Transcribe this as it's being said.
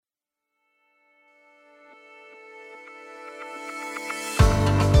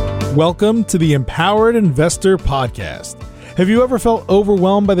Welcome to the Empowered Investor Podcast. Have you ever felt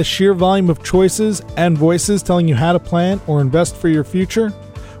overwhelmed by the sheer volume of choices and voices telling you how to plan or invest for your future?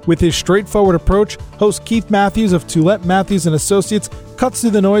 With his straightforward approach, host Keith Matthews of Toulette Matthews & Associates cuts through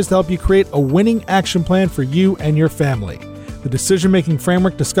the noise to help you create a winning action plan for you and your family. The decision-making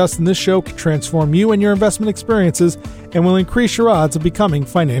framework discussed in this show can transform you and your investment experiences and will increase your odds of becoming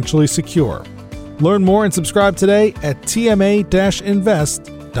financially secure. Learn more and subscribe today at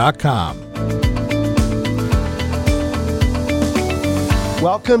tma-invest.com.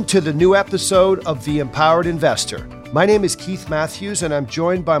 Welcome to the new episode of The Empowered Investor. My name is Keith Matthews, and I'm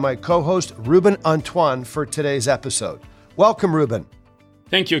joined by my co-host, Ruben Antoine, for today's episode. Welcome, Ruben.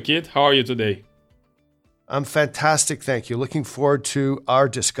 Thank you, Keith. How are you today? I'm fantastic, thank you. Looking forward to our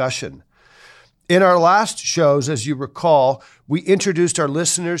discussion. In our last shows, as you recall, we introduced our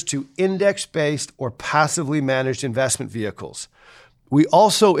listeners to index-based or passively managed investment vehicles. We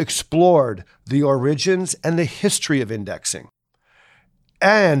also explored the origins and the history of indexing.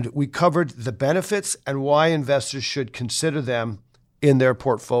 And we covered the benefits and why investors should consider them in their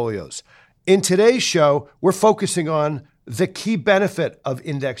portfolios. In today's show, we're focusing on the key benefit of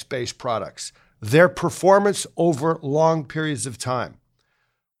index-based products, their performance over long periods of time.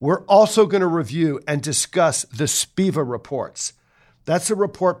 We're also going to review and discuss the SPIVA reports. That's a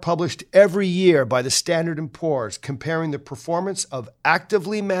report published every year by the Standard & Poor's comparing the performance of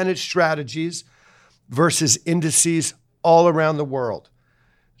actively managed strategies versus indices all around the world.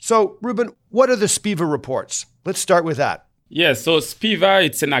 So, Ruben, what are the SPIVA reports? Let's start with that. Yes, so SPIVA,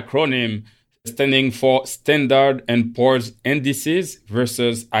 it's an acronym standing for Standard & Poor's Indices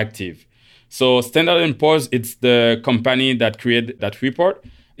versus Active. So Standard & Poor's, it's the company that created that report.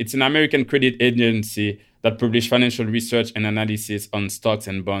 It's an American credit agency that publish financial research and analysis on stocks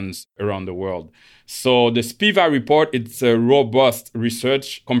and bonds around the world. So the SPIVA report, it's a robust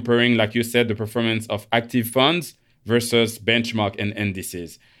research comparing, like you said, the performance of active funds versus benchmark and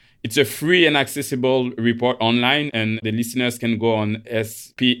indices. It's a free and accessible report online, and the listeners can go on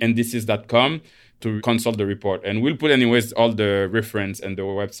spindices.com to consult the report. And we'll put anyways all the reference and the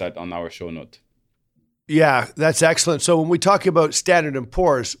website on our show note. Yeah, that's excellent. So when we talk about Standard &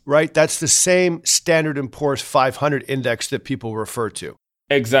 Poor's, right, that's the same Standard & Poor's 500 index that people refer to.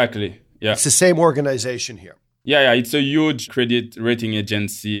 Exactly, yeah. It's the same organization here. Yeah, it's a huge credit rating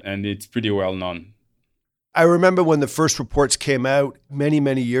agency, and it's pretty well known. I remember when the first reports came out many,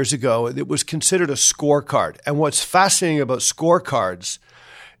 many years ago, it was considered a scorecard. And what's fascinating about scorecards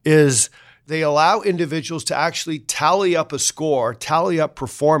is they allow individuals to actually tally up a score, tally up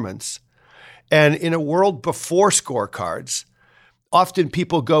performance. And in a world before scorecards, often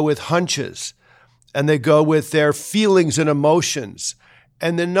people go with hunches and they go with their feelings and emotions,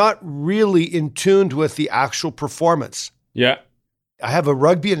 and they're not really in tune with the actual performance. Yeah. I have a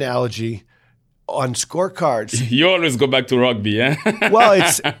rugby analogy on scorecards. You always go back to rugby, eh? Well,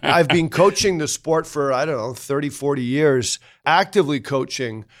 I've been coaching the sport for, 30, 40 years, actively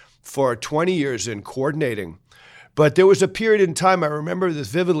coaching for 20 years and coordinating. But there was a period in time, I remember this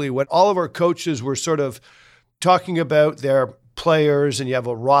vividly, when all of our coaches were sort of talking about their players, and you have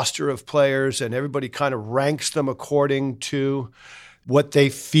a roster of players, and everybody kind of ranks them according to what they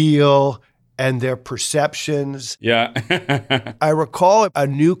feel and their perceptions. Yeah. I recall a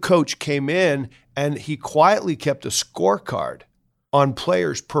new coach came in, and he quietly kept a scorecard on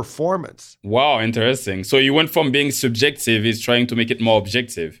players' performance. Wow, interesting. So you went from being subjective, he's trying to make it more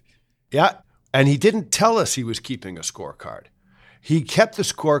objective. Yeah. And he didn't tell us he was keeping a scorecard. He kept the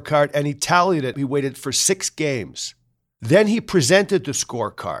scorecard and he tallied it. He waited for 6 games. Then he presented the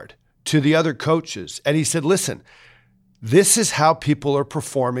scorecard to the other coaches. And he said, listen, this is how people are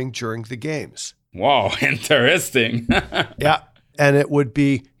performing during the games. Wow, interesting. Yeah. And it would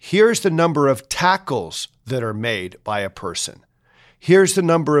be, here's the number of tackles that are made by a person. Here's the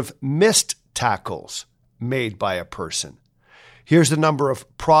number of missed tackles made by a person. Here's the number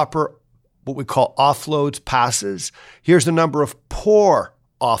of proper what we call offloads, passes. Here's the number of poor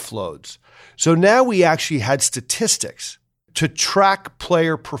offloads. So now we actually had statistics to track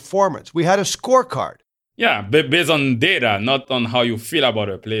player performance. We had a scorecard. Yeah, based on data, not on how you feel about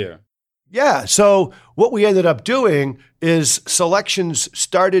a player. Yeah, so what we ended up doing is selections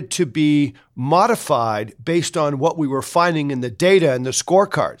started to be modified based on what we were finding in the data and the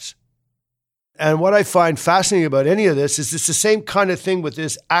scorecards. And what I find fascinating about any of this is it's the same kind of thing with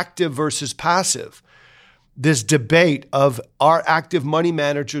this active versus passive. This debate of are active money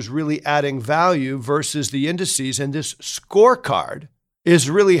managers really adding value versus the indices, and this scorecard is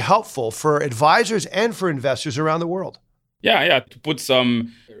really helpful for advisors and for investors around the world. Yeah, to put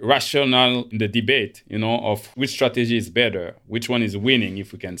some rationale in the debate, of which strategy is better, which one is winning,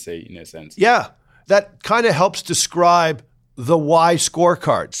 if we can say, in a sense. Yeah, that kind of helps describe the why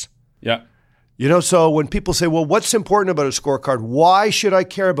scorecards. Yeah. So when people say, well, what's important about a scorecard? Why should I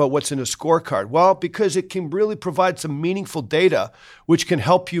care about what's in a scorecard? Well, because it can really provide some meaningful data, which can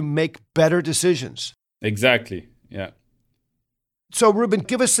help you make better decisions. Exactly, yeah. So Ruben,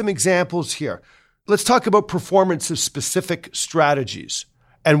 give us some examples here. Let's talk about performance of specific strategies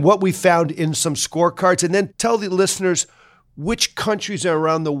and what we found in some scorecards, and then tell the listeners which countries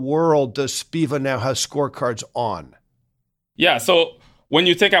around the world does SPIVA now have scorecards on? Yeah, so when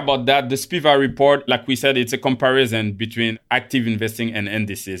you think about that, the SPIVA report, like we said, it's a comparison between active investing and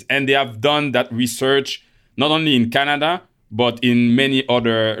indices. And they have done that research not only in Canada, but in many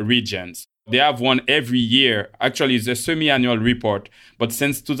other regions. They have one every year. Actually, it's a semi-annual report. But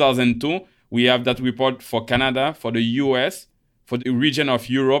since 2002, we have that report for Canada, for the US, for the region of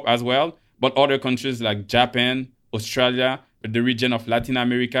Europe as well, but other countries like Japan, Australia, the region of Latin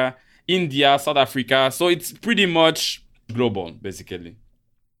America, India, South Africa. So it's pretty much global, basically.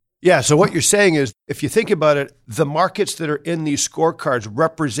 Yeah, so what you're saying is, if you think about it, the markets that are in these scorecards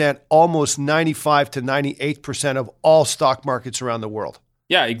represent almost 95 to 98% of all stock markets around the world.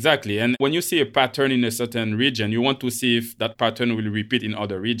 Yeah, exactly. And when you see a pattern in a certain region, you want to see if that pattern will repeat in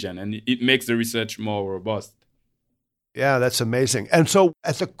other regions, and it makes the research more robust. Yeah, that's amazing. And so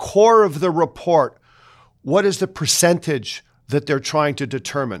at the core of the report, what is the percentage that they're trying to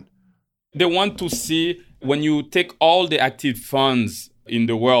determine? They want to see, when you take all the active funds in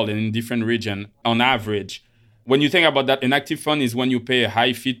the world and in different regions, on average, when you think about that, an active fund is when you pay a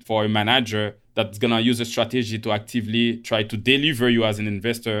high fee for a manager that's going to use a strategy to actively try to deliver you as an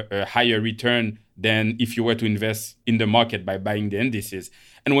investor a higher return than if you were to invest in the market by buying the indices.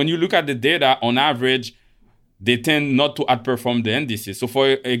 And when you look at the data, on average, they tend not to outperform the indices. So for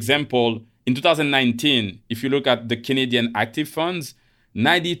example, in 2019, if you look at the Canadian active funds,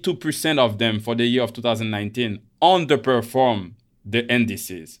 92% of them for the year of 2019 underperform the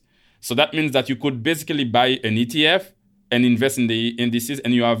indices. So that means that you could basically buy an ETF and invest in the indices,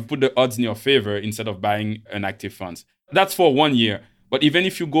 and you have put the odds in your favor instead of buying an active funds. That's for 1 year. But even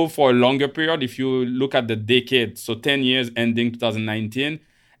if you go for a longer period, if you look at the decade, so 10 years ending 2019,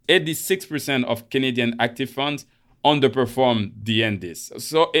 86% of Canadian active funds underperform the indices.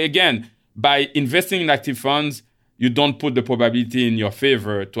 So again, by investing in active funds, you don't put the probability in your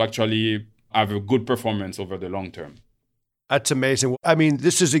favor to actually have a good performance over the long term. That's amazing. I mean,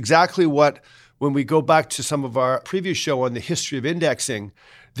 this is exactly what, when we go back to some of our previous show on the history of indexing,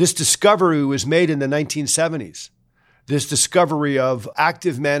 this discovery was made in the 1970s. This discovery of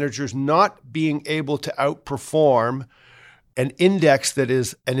active managers not being able to outperform an index that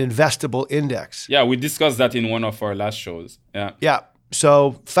is an investable index. Yeah, we discussed that in one of our last shows. Yeah.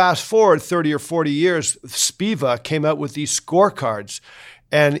 So fast forward 30 or 40 years, SPIVA came out with these scorecards.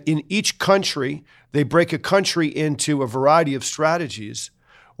 And in each country, they break a country into a variety of strategies,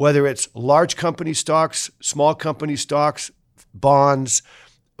 whether it's large company stocks, small company stocks, bonds,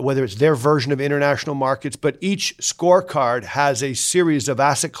 whether it's their version of international markets. But each scorecard has a series of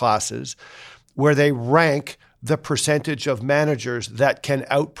asset classes where they rank the percentage of managers that can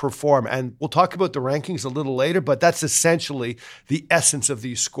outperform. And we'll talk about the rankings a little later, but that's essentially the essence of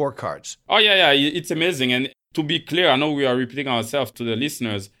these scorecards. Oh, yeah. It's amazing. And to be clear, I know we are repeating ourselves to the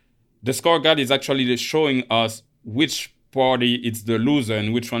listeners. The scorecard is actually showing us which party is the loser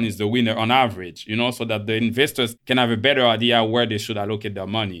and which one is the winner on average, so that the investors can have a better idea where they should allocate their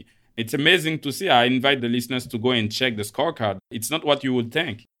money. It's amazing to see. I invite the listeners to go and check the scorecard. It's not what you would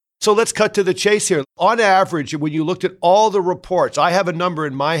think. So let's cut to the chase here. On average, when you looked at all the reports, I have a number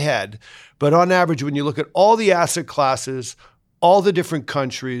in my head, but on average, when you look at all the asset classes, all the different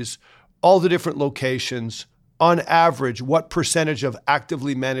countries, all the different locations, on average, what percentage of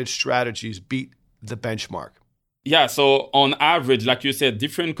actively managed strategies beat the benchmark? Yeah, so on average, like you said,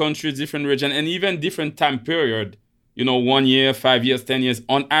 different countries, different region, and even different time period, 1 year, 5 years, 10 years,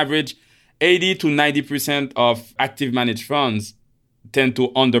 on average, 80 to 90% of active managed funds tend to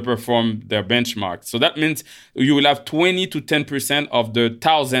underperform their benchmark. So that means you will have 20 to 10% of the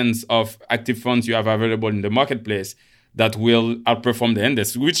thousands of active funds you have available in the marketplace that will outperform the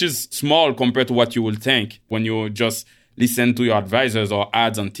index, which is small compared to what you will think when you just listen to your advisors or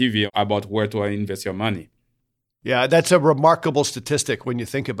ads on TV about where to invest your money. Yeah, that's a remarkable statistic when you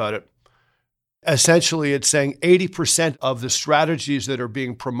think about it. Essentially, it's saying 80% of the strategies that are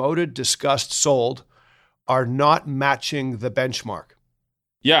being promoted, discussed, sold are not matching the benchmark.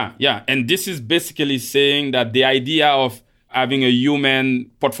 Yeah. And this is basically saying that the idea of having a human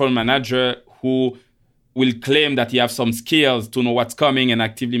portfolio manager who will claim that you have some skills to know what's coming and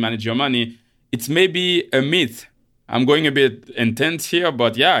actively manage your money, it's maybe a myth. I'm going a bit intense here,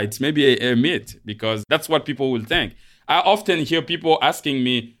 but yeah, it's maybe a myth because that's what people will think. I often hear people asking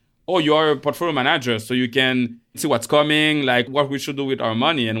me, oh, you are a portfolio manager, so you can see what's coming, like what we should do with our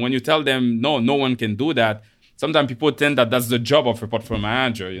money. And when you tell them, no one can do that, sometimes people think that that's the job of a portfolio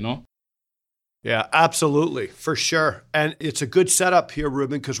manager, Yeah, absolutely, for sure. And it's a good setup here,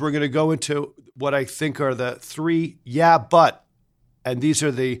 Ruben, because we're going to go into what I think are the three yeah, but. And these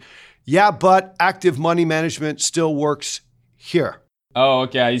are the yeah, but active money management still works here. Oh,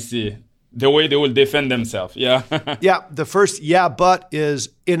 okay, I see. The way they will defend themselves, yeah. Yeah, the first yeah, but is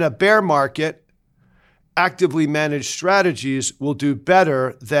in a bear market, actively managed strategies will do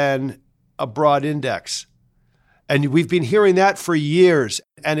better than a broad index. And we've been hearing that for years.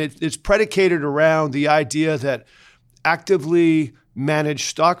 And it's predicated around the idea that actively managed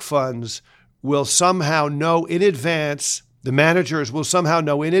stock funds will somehow know in advance, the managers will somehow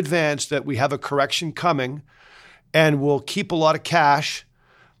know in advance that we have a correction coming and will keep a lot of cash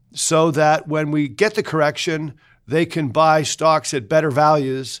so that when we get the correction, they can buy stocks at better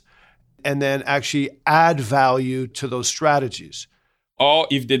values and then actually add value to those strategies. Or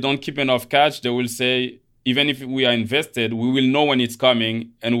if they don't keep enough cash, they will say, even if we are invested, we will know when it's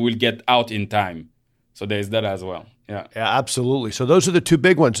coming and we will get out in time. So there's that as well. Yeah, absolutely. So those are the two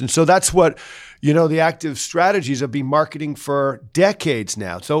big ones. And so that's what, the active strategies have been marketing for decades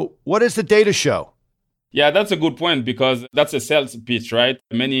now. So what does the data show? Yeah, that's a good point because that's a sales pitch, right?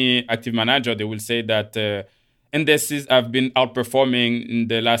 Many active managers, they will say that indices have been outperforming in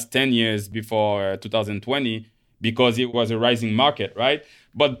the last 10 years before 2020 because it was a rising market, right?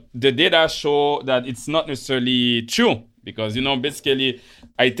 But the data show that it's not necessarily true because, basically,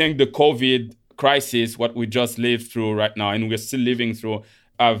 I think the COVID crisis, what we just lived through right now, and we're still living through,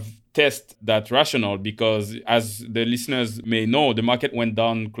 have tested that rationale because as the listeners may know, the market went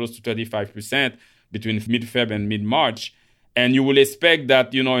down close to 35% between mid-Feb and mid-March. And you will expect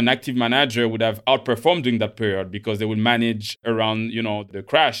that, an active manager would have outperformed during that period because they will manage around, the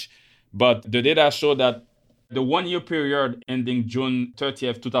crash. But the data show that the 1 year period ending June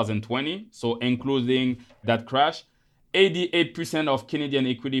 30th, 2020, so including that crash, 88% of Canadian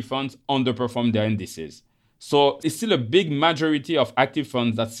equity funds underperformed their indices. So it's still a big majority of active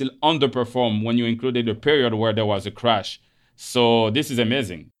funds that still underperform when you included the period where there was a crash. So this is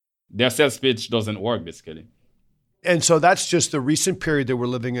amazing. Their sales pitch doesn't work, basically. And so that's just the recent period that we're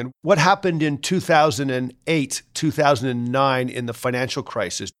living in. What happened in 2008, 2009 in the financial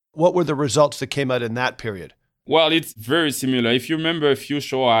crisis? What were the results that came out in that period? Well, it's very similar. If you remember a few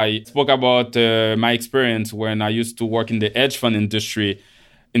shows, I spoke about my experience when I used to work in the hedge fund industry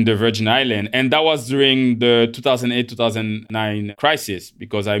in the Virgin Islands. And that was during the 2008-2009 crisis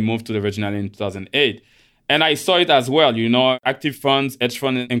because I moved to the Virgin Islands in 2008. And I saw it as well, active funds, hedge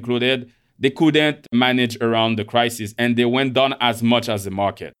funds included, they couldn't manage around the crisis and they went down as much as the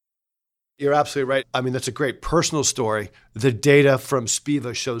market. You're absolutely right. I mean, that's a great personal story. The data from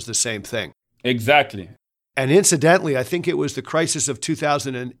SPIVA shows the same thing. Exactly. And incidentally, I think it was the crisis of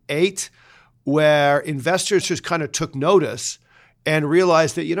 2008 where investors just kind of took notice and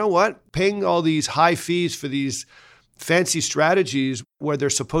realized that, paying all these high fees for these fancy strategies where they're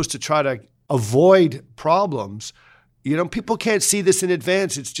supposed to try to avoid problems, people can't see this in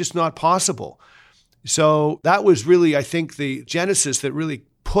advance. It's just not possible. So that was really, I think, the genesis that really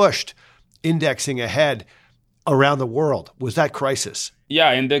pushed indexing ahead around the world was that crisis.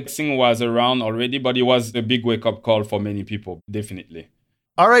 Yeah, indexing was around already, but it was a big wake-up call for many people, definitely.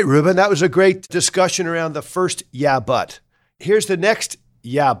 All right, Ruben, that was a great discussion around the first yeah, but. Here's the next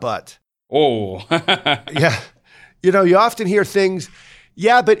yeah, but. Oh. Yeah. You often hear things,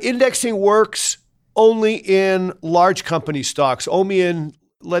 yeah, but indexing works only in large company stocks, only in,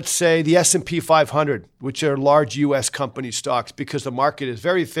 let's say, the S&P 500, which are large U.S. company stocks, because the market is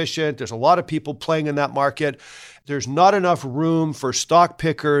very efficient. There's a lot of people playing in that market. There's not enough room for stock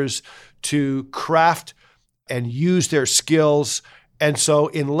pickers to craft and use their skills. And so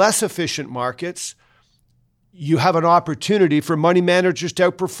in less efficient markets, you have an opportunity for money managers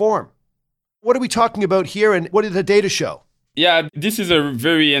to outperform. What are we talking about here and what did the data show? Yeah, this is a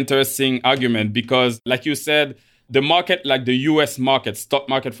very interesting argument because, like you said, the market, like the US market, stock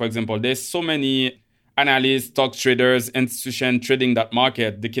market, for example, there's so many analysts, stock traders, institutions trading that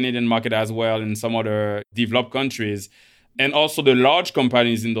market, the Canadian market as well, and some other developed countries. And also the large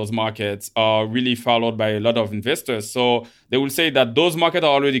companies in those markets are really followed by a lot of investors. So they will say that those markets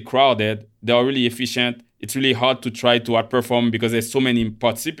are already crowded. They are really efficient. It's really hard to try to outperform because there's so many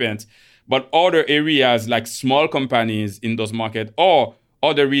participants. But other areas like small companies in those markets or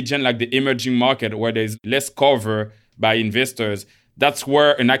other region like the emerging market where there's less cover by investors, that's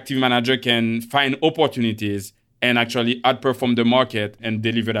where an active manager can find opportunities and actually outperform the market and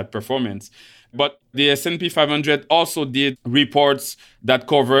deliver that performance. But the S&P 500 also did reports that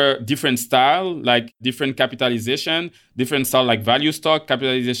cover different style, like different capitalization, different style like value stock,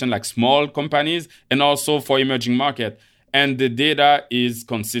 capitalization like small companies, and also for emerging market. And the data is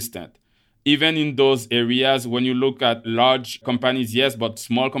consistent. Even in those areas, when you look at large companies, yes, but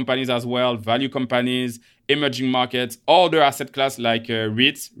small companies as well, value companies, emerging markets, all the asset class like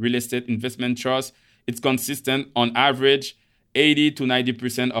REITs, real estate investment trusts, it's consistent. On average, 80 to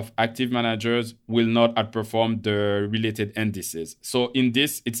 90% of active managers will not outperform the related indices. So in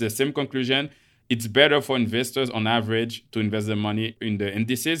this, it's the same conclusion. It's better for investors on average to invest their money in the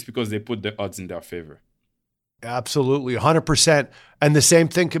indices because they put the odds in their favor. Absolutely, 100%. And the same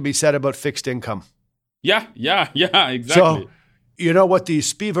thing can be said about fixed income. Yeah, exactly. So, you know what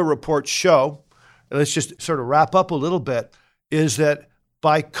these SPIVA reports show, and let's just sort of wrap up a little bit, is that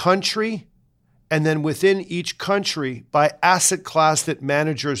by country, and then within each country, by asset class that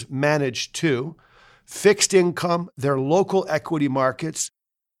managers manage to, fixed income, their local equity markets,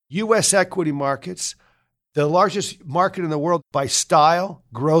 U.S. equity markets, the largest market in the world by style,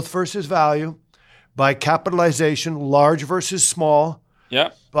 growth versus value, by capitalization, large versus small,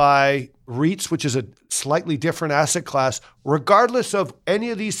 by REITs, which is a slightly different asset class. Regardless of any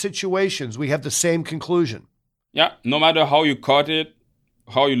of these situations, we have the same conclusion. Yeah, no matter how you cut it,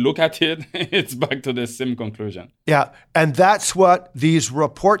 how you look at it, it's back to the same conclusion. Yeah, and that's what these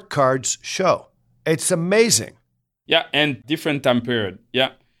report cards show. It's amazing. Yeah, and different time period.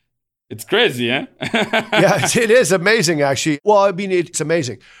 Yeah. It's crazy, eh? Yeah, it is amazing, actually. Well, I mean, it's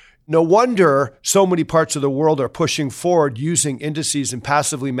amazing. No wonder so many parts of the world are pushing forward using indices and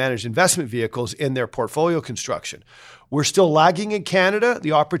passively managed investment vehicles in their portfolio construction. We're still lagging in Canada.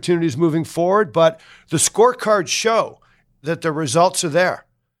 The opportunity is moving forward, but the scorecards show that the results are there.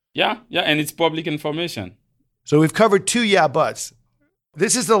 Yeah, and it's public information. So we've covered 2 yeah buts.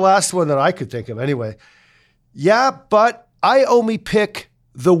 This is the last one that I could think of anyway. Yeah, but I only pick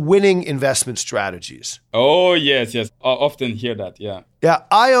the winning investment strategies. Oh, yes. I often hear that, yeah. Yeah,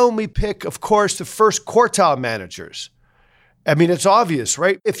 I only pick, of course, the first quartile managers. I mean, it's obvious,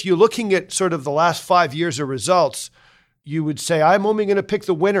 right? If you're looking at sort of the last 5 years of results, you would say, I'm only going to pick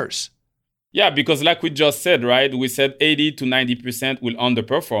the winners. Yeah, because like we just said, right? We said 80 to 90% will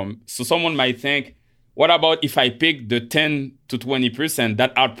underperform. So someone might think, what about if I pick the 10 to 20%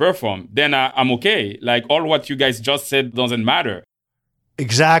 that outperform? Then I'm okay. Like all what you guys just said doesn't matter.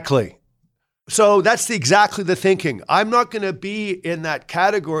 Exactly. So that's exactly the thinking. I'm not going to be in that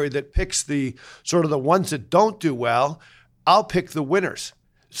category that picks the sort of the ones that don't do well. I'll pick the winners.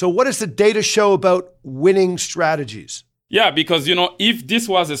 So what does the data show about winning strategies? Yeah, because, if this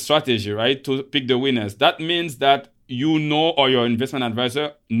was a strategy, right, to pick the winners, that means that or your investment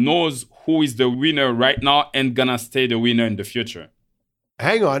advisor knows who is the winner right now and gonna stay the winner in the future.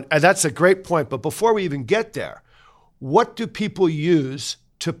 Hang on. And that's a great point. But before we even get there, what do people use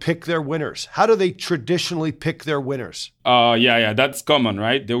to pick their winners? How do they traditionally pick their winners? Yeah, that's common,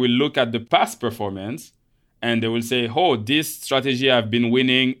 right? They will look at the past performance and they will say, oh, this strategy have been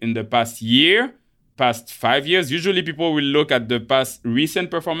winning in the past year, past 5 years. Usually people will look at the past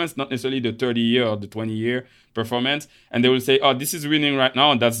recent performance, not necessarily the 30-year or the 20-year performance. And they will say, oh, this is winning right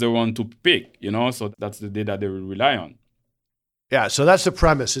now. And that's the one to pick, so that's the data they will rely on. Yeah, so that's the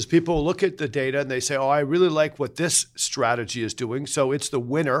premise, is people look at the data and they say, oh, I really like what this strategy is doing. So it's the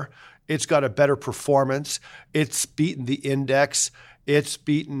winner. It's got a better performance. It's beaten the index. It's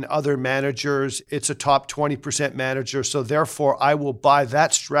beaten other managers. It's a top 20% manager. So therefore, I will buy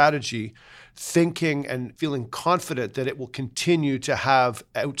that strategy thinking and feeling confident that it will continue to have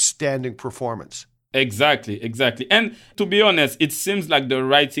outstanding performance. Exactly. And to be honest, it seems like the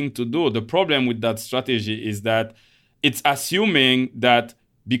right thing to do. The problem with that strategy is that it's assuming that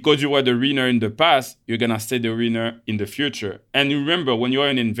because you were the winner in the past, you're going to stay the winner in the future. And remember, when you're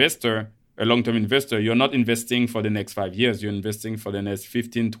an investor, a long-term investor, you're not investing for the next 5 years. You're investing for the next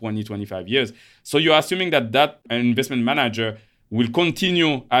 15, 20, 25 years. So you're assuming that investment manager will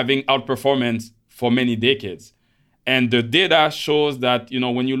continue having outperformance for many decades. And the data shows that,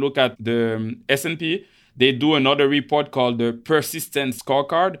 when you look at the S&P, they do another report called the persistent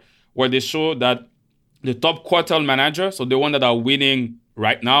scorecard, where they show that the top quartile manager, so the one that are winning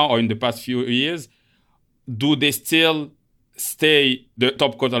right now or in the past few years, do they still stay the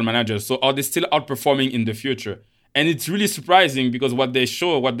top quartile managers? So are they still outperforming in the future? And it's really surprising because what the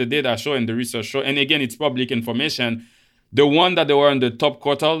data show and the research show, and again, it's public information, the one that they were in the top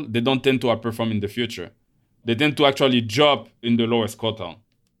quartile, they don't tend to outperform in the future. they tend to actually drop in the lowest quartile.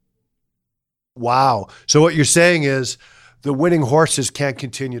 Wow. So what you're saying is the winning horses can't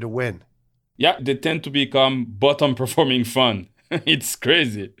continue to win. Yeah, they tend to become bottom performing fund. It's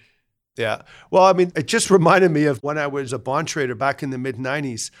crazy. Yeah. Well, I mean, it just reminded me of when I was a bond trader back in the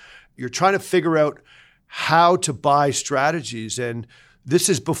mid-90s. You're trying to figure out how to buy strategies. And this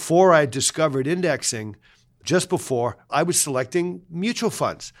is before I discovered indexing. Just before, I was selecting mutual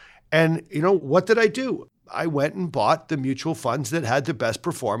funds. And, what did I do? I went and bought the mutual funds that had the best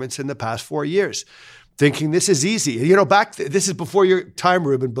performance in the past 4 years, thinking this is easy. This is before your time,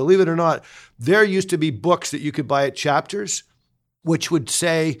 Ruben. Believe it or not, there used to be books that you could buy at Chapters, which would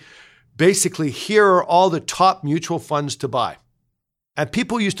say, basically, here are all the top mutual funds to buy. And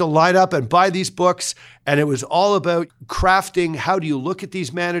people used to line up and buy these books, and it was all about crafting. How do you look at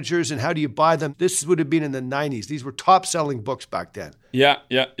these managers and how do you buy them? This would have been in the 90s. These were top-selling books back then. Yeah.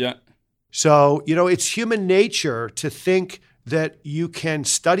 So, it's human nature to think that you can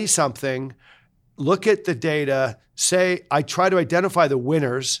study something, look at the data, say, I try to identify the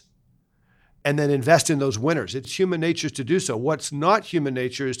winners, and then invest in those winners. It's human nature to do so. What's not human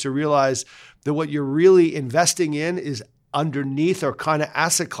nature is to realize that what you're really investing in is underneath or kind of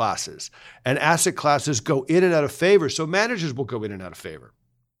asset classes. And asset classes go in and out of favor. So managers will go in and out of favor.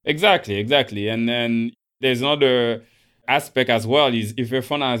 Exactly. And then there's another aspect as well is if a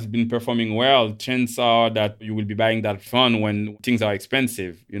fund has been performing well, chances are that you will be buying that fund when things are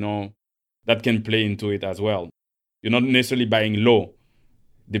expensive. That can play into it as well. You're not necessarily buying low,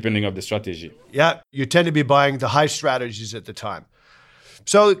 depending on the strategy. Yeah, you tend to be buying the high strategies at the time.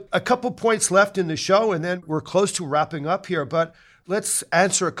 So a couple points left in the show, and then we're close to wrapping up here, but let's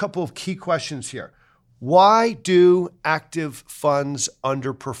answer a couple of key questions here. Why do active funds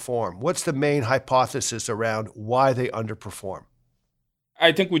underperform? What's the main hypothesis around why they underperform?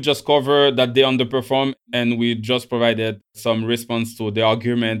 I think we just covered that they underperform, and we just provided some response to the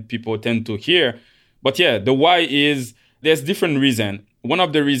argument people tend to hear. But yeah, the why is there's different reasons. One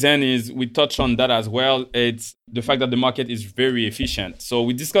of the reasons is we touched on that as well. It's the fact that the market is very efficient. So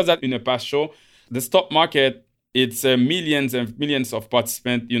we discussed that in a past show. The stock market, it's millions and millions of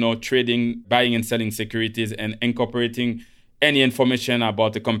participants, trading, buying and selling securities and incorporating any information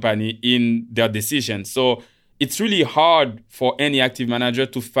about the company in their decision. So it's really hard for any active manager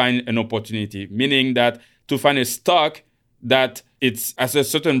to find an opportunity, meaning that to find a stock that it's at a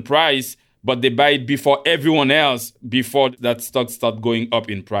certain price, but they buy it before everyone else, before that stock starts going up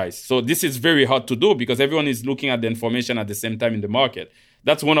in price. So this is very hard to do because everyone is looking at the information at the same time in the market.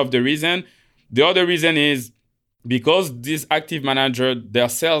 That's one of the reasons. The other reason is because this active manager, their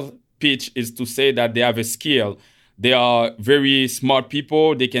sales pitch is to say that they have a skill. They are very smart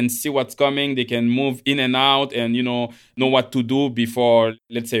people. They can see what's coming. They can move in and out and, know what to do before,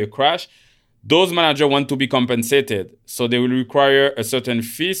 let's say, a crash. Those managers want to be compensated. So they will require a certain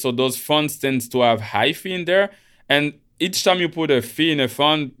fee. So those funds tend to have high fee in there. And each time you put a fee in a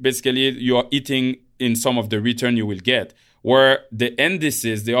fund, basically you're eating in some of the return you will get. Where the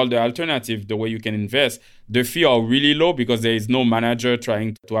indices, the alternative, the way you can invest, the fee are really low because there is no manager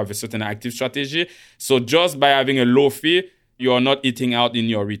trying to have a certain active strategy. So just by having a low fee, you are not eating out in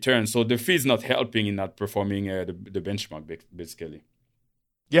your return. So the fee is not helping in not performing the benchmark, basically.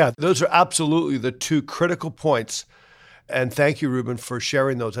 Yeah, those are absolutely the two critical points. And thank you, Ruben, for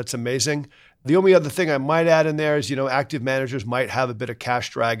sharing those. That's amazing. The only other thing I might add in there is, active managers might have a bit of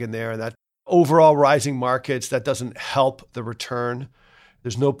cash drag in there, and that overall rising markets, that doesn't help the return.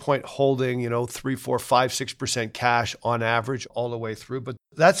 There's no point holding, 3, 4, 5, 6% cash on average all the way through. But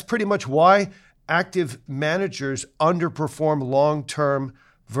that's pretty much why active managers underperform long-term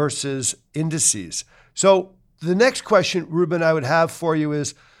versus indices. So the next question, Ruben, I would have for you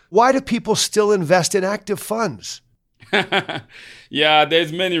is, why do people still invest in active funds? Yeah,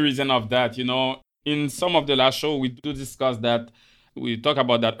 there's many reasons of that. In some of the last show, we do discuss that. We talked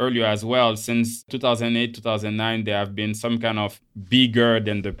about that earlier as well. Since 2008, 2009, there have been some kind of bigger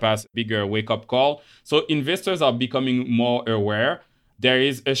than the past, bigger wake-up call. So investors are becoming more aware. There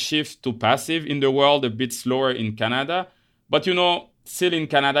is a shift to passive in the world, a bit slower in Canada. But, still in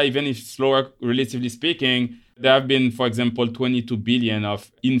Canada, even if slower, relatively speaking, there have been, for example, 22 billion of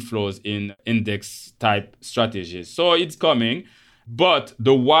inflows in index-type strategies. So it's coming. But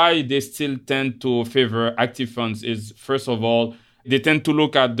the why they still tend to favor active funds is, first of all, they tend to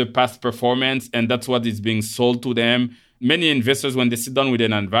look at the past performance, and that's what is being sold to them. Many investors, when they sit down with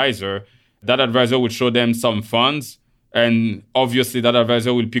an advisor, that advisor will show them some funds, and obviously that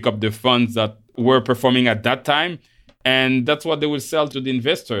advisor will pick up the funds that were performing at that time, and that's what they will sell to the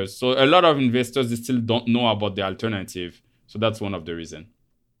investors. So a lot of investors, they still don't know about the alternative. So that's one of the reasons.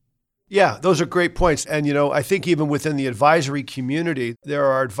 Yeah, those are great points. And, I think even within the advisory community, there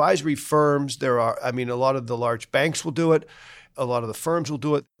are advisory firms. A lot of the large banks will do it. A lot of the firms will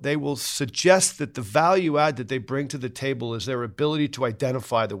do it. They will suggest that the value add that they bring to the table is their ability to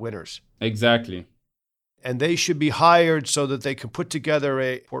identify the winners. Exactly. And they should be hired so that they can put together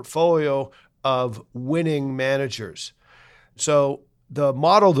a portfolio of winning managers. So the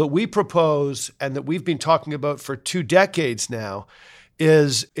model that we propose and that we've been talking about for 2 decades now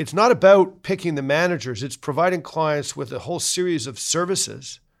is it's not about picking the managers. It's providing clients with a whole series of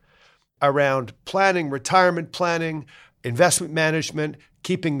services around planning, retirement planning, investment management,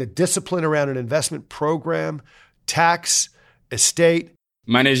 keeping the discipline around an investment program, tax, estate.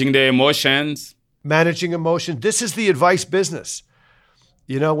 Managing the emotions. Managing emotion. This is the advice business.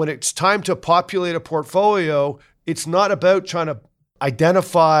 When it's time to populate a portfolio, it's not about trying to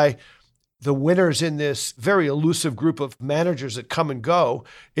identify the winners in this very elusive group of managers that come and go.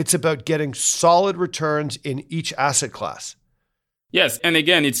 It's about getting solid returns in each asset class. Yes. And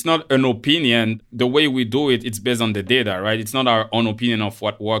again, it's not an opinion. The way we do it, it's based on the data, right? It's not our own opinion of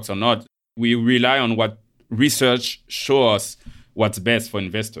what works or not. We rely on what research shows us what's best for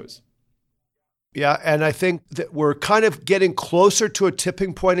investors. Yeah, and I think that we're kind of getting closer to a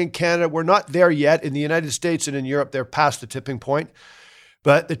tipping point in Canada. We're not there yet. In the United States and in Europe, they're past the tipping point.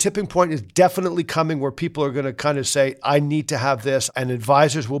 But the tipping point is definitely coming where people are going to kind of say, I need to have this, and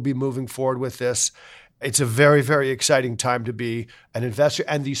advisors will be moving forward with this. It's a very, very exciting time to be an investor.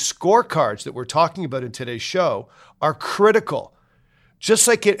 And these scorecards that we're talking about in today's show are critical. Just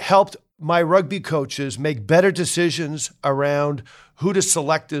like it helped my rugby coaches make better decisions around who to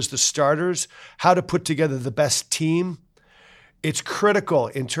select as the starters, how to put together the best team. It's critical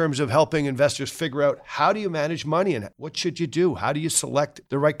in terms of helping investors figure out how do you manage money and what should you do? How do you select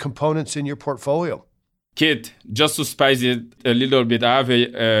the right components in your portfolio? Kit, just to spice it a little bit, I have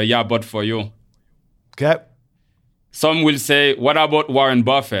a yeah, but for you. Okay. Some will say, what about Warren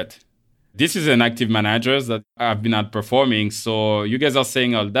Buffett? This is an active manager that have been outperforming. So you guys are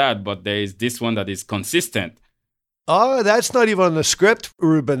saying all that, but there is this one that is consistent. Oh, that's not even on the script,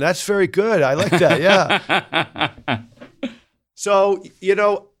 Ruben. That's very good. I like that. Yeah. So,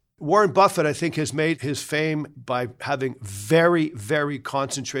 Warren Buffett, I think, has made his fame by having very, very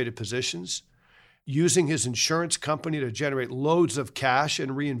concentrated positions, using his insurance company to generate loads of cash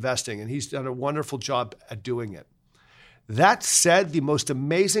and reinvesting. And he's done a wonderful job at doing it. That said, the most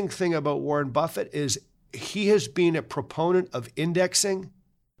amazing thing about Warren Buffett is he has been a proponent of indexing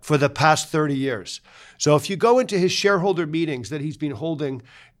for the past 30 years. So if you go into his shareholder meetings that he's been holding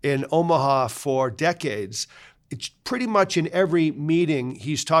in Omaha for decades, it's pretty much in every meeting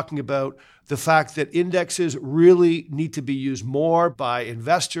he's talking about the fact that indexes really need to be used more by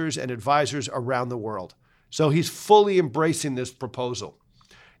investors and advisors around the world. So he's fully embracing this proposal.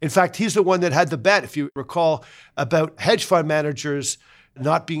 In fact, he's the one that had the bet, if you recall, about hedge fund managers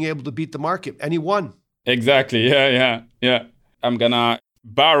not being able to beat the market, and he won. Exactly. Yeah. I'm going to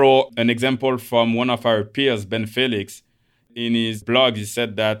borrow an example from one of our peers, Ben Felix. In his blog, he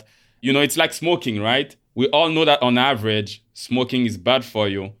said that, it's like smoking, right? We all know that on average, smoking is bad for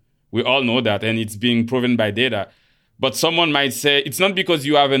you. We all know that, and it's being proven by data. But someone might say, it's not because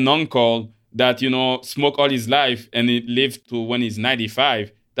you have an uncle that, smoked all his life and he lived to when he's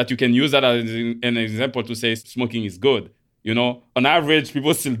 95, that you can use that as an example to say smoking is good. On average,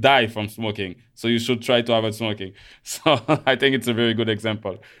 people still die from smoking. So you should try to avoid smoking. So I think it's a very good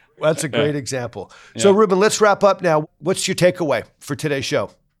example. Well, that's a great example. So Ruben, let's wrap up now. What's your takeaway for today's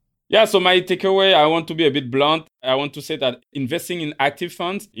show? Yeah, so my takeaway, I want to be a bit blunt. I want to say that investing in active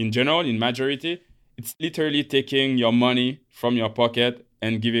funds in general, in majority, it's literally taking your money from your pocket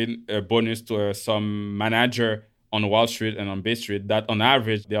and giving a bonus to some manager on Wall Street and on Bay Street that on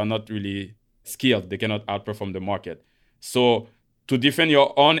average, they are not really skilled. They cannot outperform the market. So to defend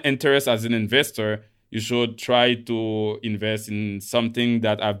your own interest as an investor, you should try to invest in something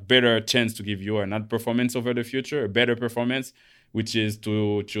that have better chance to give you an outperformance over the future, a better performance, which is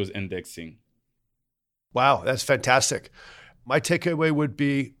to choose indexing. Wow, that's fantastic. My takeaway would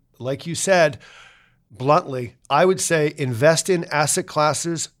be, like you said, bluntly, I would say invest in asset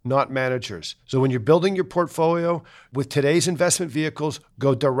classes, not managers. So when you're building your portfolio with today's investment vehicles,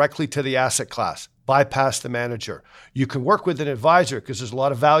 go directly to the asset class. Bypass the manager. You can work with an advisor because there's a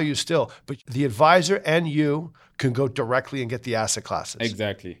lot of value still, but the advisor and you can go directly and get the asset classes.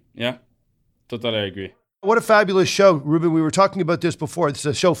 Exactly. Yeah, totally agree. What a fabulous show, Ruben. We were talking about this before. It's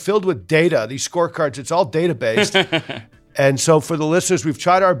a show filled with data, these scorecards. It's all data-based. And so for the listeners, we've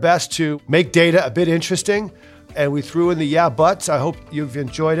tried our best to make data a bit interesting, and we threw in the yeah buts. I hope you've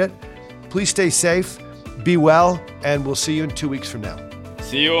enjoyed it. Please stay safe, be well, and we'll see you in 2 weeks from now.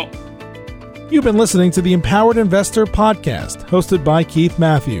 See you. You've been listening to the Empowered Investor Podcast, hosted by Keith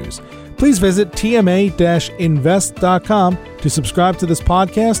Matthews. Please visit tma-invest.com to subscribe to this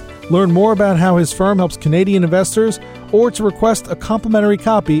podcast, learn more about how his firm helps Canadian investors, or to request a complimentary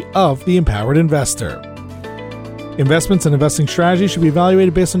copy of The Empowered Investor. Investments and investing strategies should be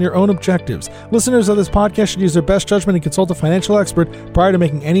evaluated based on your own objectives. Listeners of this podcast should use their best judgment and consult a financial expert prior to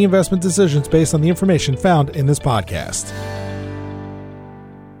making any investment decisions based on the information found in this podcast.